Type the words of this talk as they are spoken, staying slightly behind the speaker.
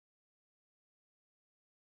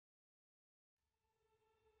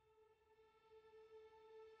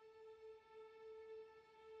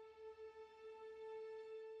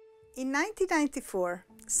In 1994,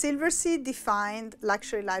 Silversea defined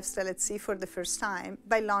luxury lifestyle at sea for the first time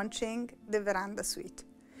by launching the Veranda Suite.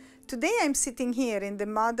 Today I'm sitting here in the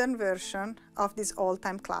modern version of this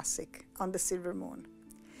all-time classic on the Silver Moon.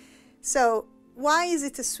 So why is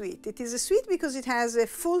it a suite? It is a suite because it has a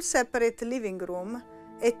full separate living room,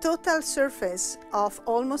 a total surface of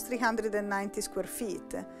almost 390 square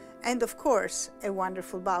feet, and of course a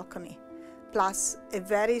wonderful balcony, plus a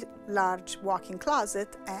very large walk-in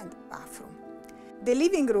closet and bathroom. The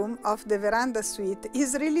living room of the Veranda Suite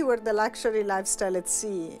is really where the luxury lifestyle at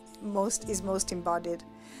sea is most embodied.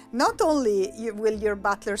 Not only will your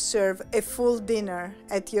butler serve a full dinner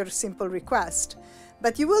at your simple request,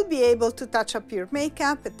 but you will be able to touch up your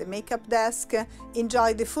makeup at the makeup desk,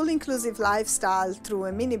 enjoy the full inclusive lifestyle through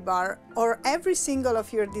a minibar, or every single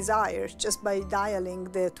of your desires just by dialing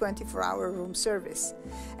the 24-hour room service.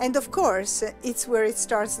 And of course, it's where it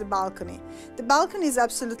starts, the balcony. The balcony is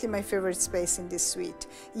absolutely my favorite space in this suite.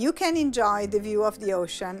 You can enjoy the view of the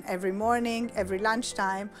ocean every morning, every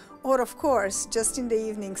lunchtime, or of course, just in the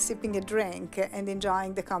evening, sipping a drink and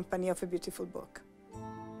enjoying the company of a beautiful book.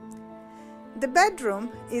 The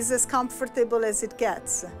bedroom is as comfortable as it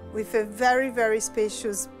gets, with a very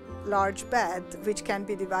spacious large bed which can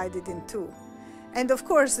be divided in two. And of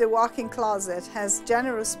course the walk-in closet has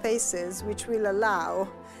generous spaces which will allow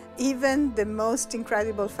even the most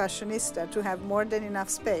incredible fashionista to have more than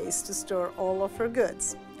enough space to store all of her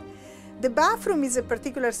goods. The bathroom is a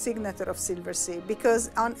particular signature of Silversea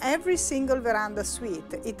because on every single Veranda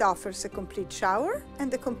Suite it offers a complete shower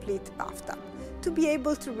and a complete bathtub, to be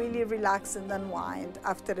able to really relax and unwind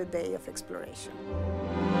after a day of exploration.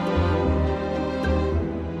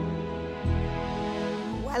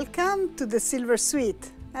 Welcome to the Silver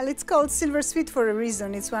Suite. Well, it's called Silver Suite for a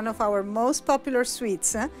reason. It's one of our most popular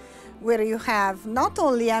suites, where you have not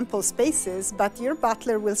only ample spaces, but your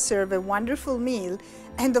butler will serve a wonderful meal.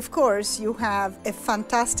 And of course, you have a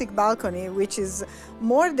fantastic balcony, which is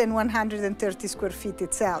more than 130 square feet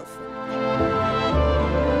itself.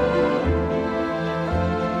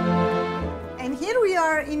 We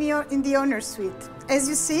are in the owner's suite. As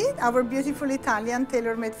you see, our beautiful Italian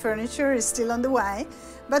tailor-made furniture is still on the way,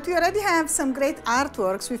 but we already have some great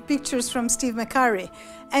artworks with pictures from Steve McCurry.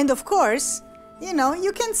 And of course,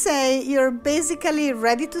 you can say you're basically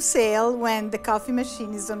ready to sail when the coffee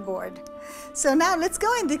machine is on board. So now let's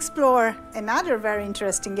go and explore another very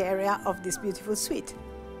interesting area of this beautiful suite.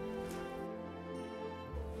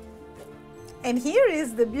 And here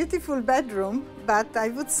is the beautiful bedroom, but I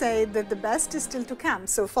would say that the best is still to come,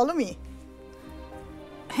 so follow me.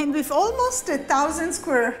 And with almost 1,000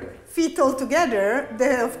 square feet altogether,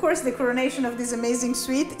 of course the coronation of this amazing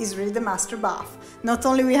suite is really the master bath. Not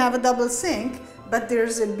only we have a double sink, but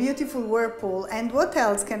there's a beautiful whirlpool, and what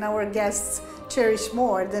else can our guests cherish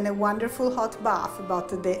more than a wonderful hot bath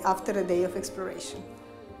after a day of exploration?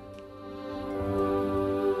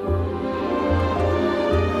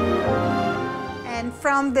 And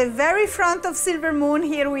from the very front of Silver Moon,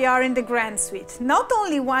 here we are in the Grand Suite. Not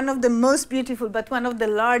only one of the most beautiful, but one of the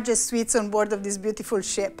largest suites on board of this beautiful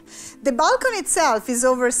ship. The balcony itself is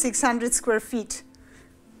over 600 square feet.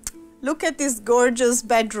 Look at this gorgeous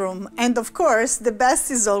bedroom. And of course, the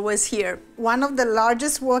best is always here. One of the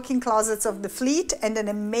largest walk-in closets of the fleet and an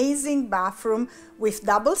amazing bathroom with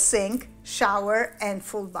double sink, shower, and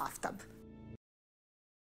full bathtub.